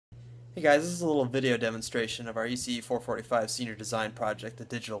Hey guys, this is a little video demonstration of our ECE445 senior design project, the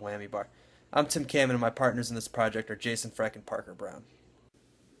digital whammy bar. I'm Tim Kamen and my partners in this project are Jason Freck and Parker Brown.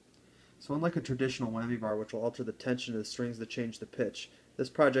 So unlike a traditional whammy bar which will alter the tension of the strings to change the pitch, this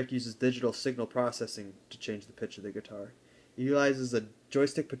project uses digital signal processing to change the pitch of the guitar. It utilizes a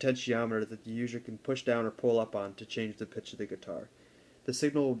joystick potentiometer that the user can push down or pull up on to change the pitch of the guitar. The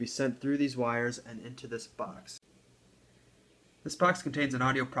signal will be sent through these wires and into this box. This box contains an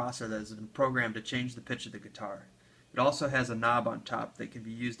audio processor that has been programmed to change the pitch of the guitar. It also has a knob on top that can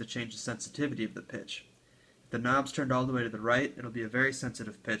be used to change the sensitivity of the pitch. If the knob's turned all the way to the right, it'll be a very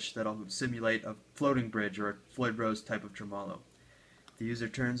sensitive pitch that'll simulate a floating bridge or a Floyd Rose type of tremolo. If the user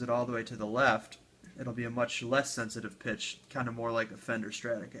turns it all the way to the left, it'll be a much less sensitive pitch, kind of more like a Fender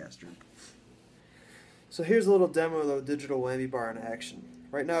Stratocaster. So here's a little demo of the digital whammy bar in action.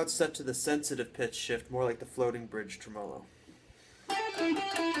 Right now it's set to the sensitive pitch shift, more like the floating bridge tremolo.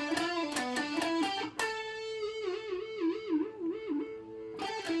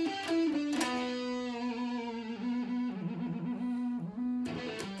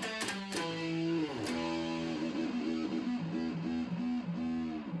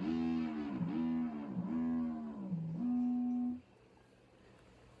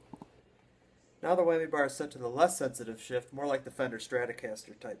 Now the whammy bar is set to the less sensitive shift, more like the Fender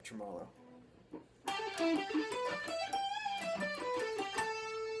Stratocaster type tremolo.